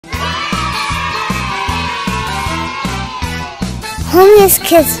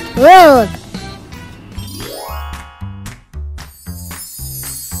Humikids World.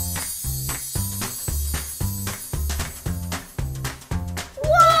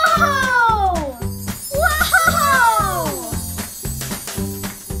 Whoa! Whoa!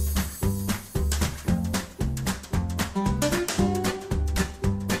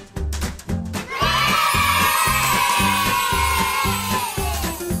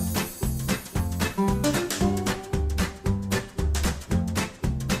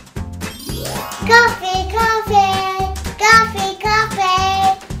 Coffee, coffee, coffee, coffee.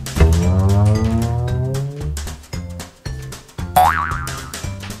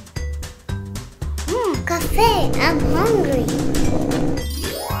 Coffee, I'm hungry.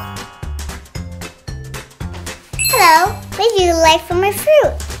 Hello, what do you like for my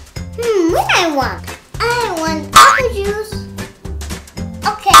fruit? What I want? I want apple juice.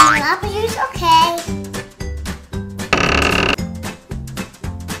 Okay, apple juice, okay.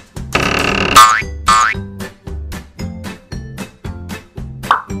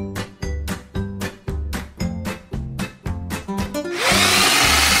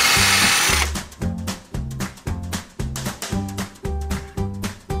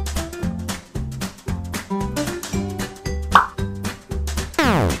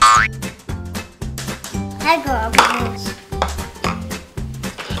 I go apple juice.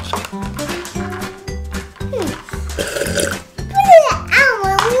 I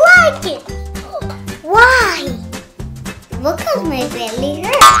don't like it. Why? Because my belly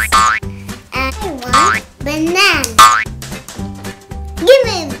hurts. I want banana. Give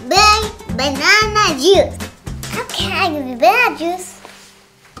me banana juice. How can I give you banana juice?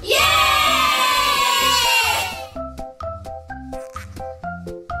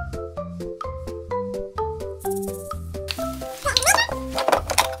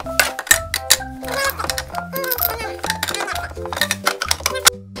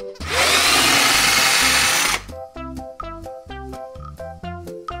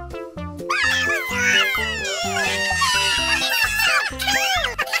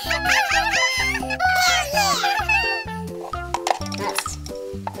 Let's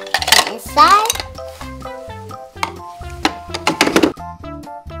put inside.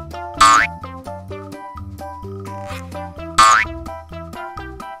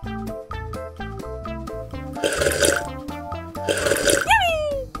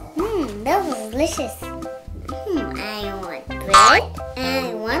 That was delicious. I want bread and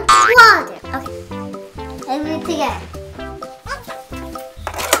I want water. Okay, let's do it together.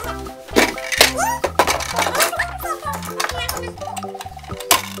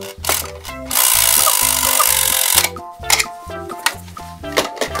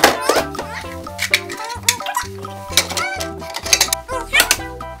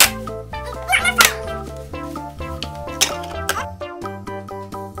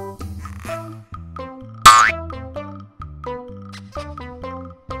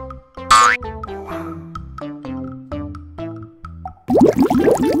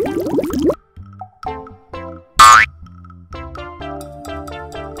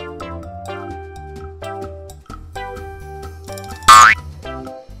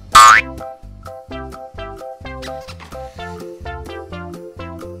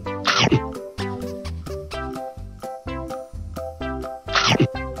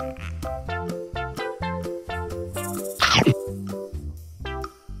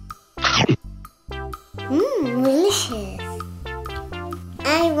 Delicious.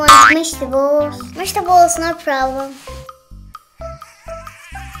 I want vegetables. Vegetables, no problem.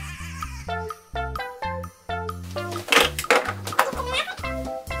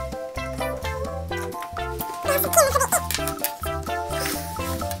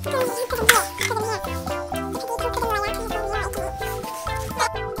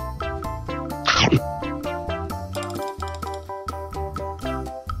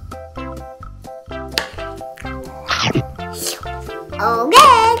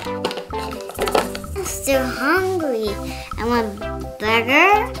 Okay. I'm still hungry. I want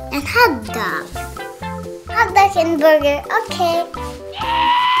burger and hot dog. Hot dog and burger. Okay. Yeah!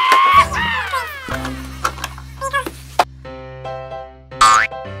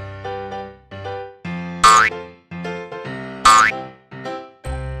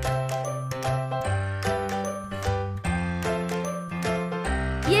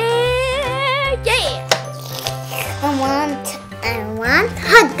 I want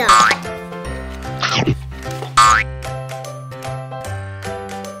hot dog.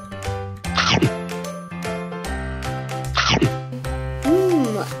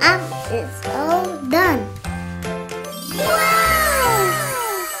 It's all done. Wow!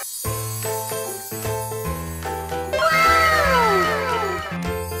 Wow!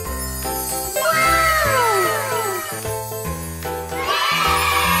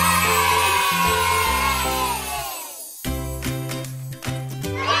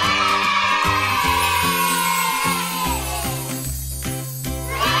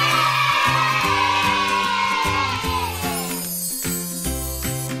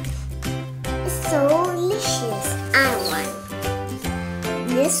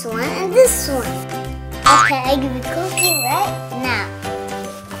 this one, and this one. Okay, I give you cookie right now.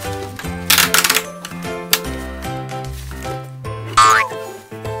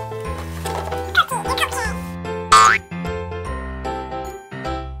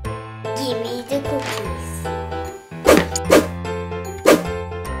 Give me the cookies.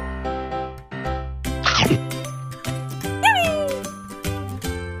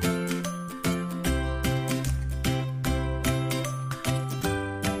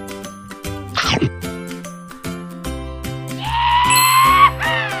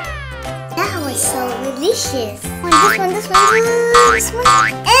 That was so delicious. This one, this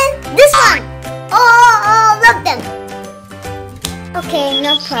one, and this one. All of them. Okay,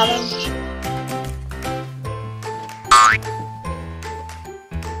 no problem.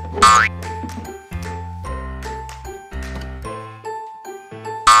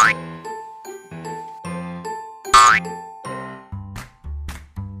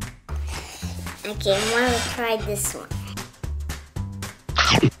 Okay, I want to try this one.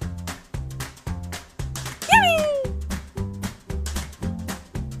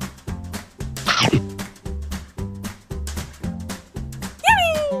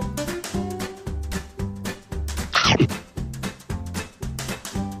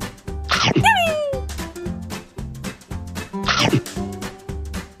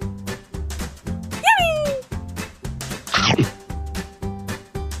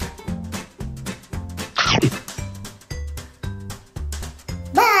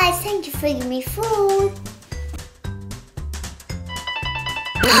 Bye, thank you for giving me food.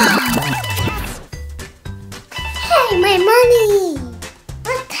 Hey, my money!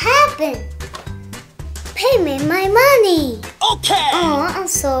 What happened? Pay me my money. Okay. Oh, I'm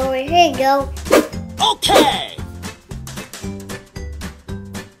sorry. Here you go. Okay.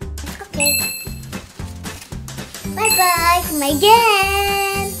 Okay. Bye bye. Come again.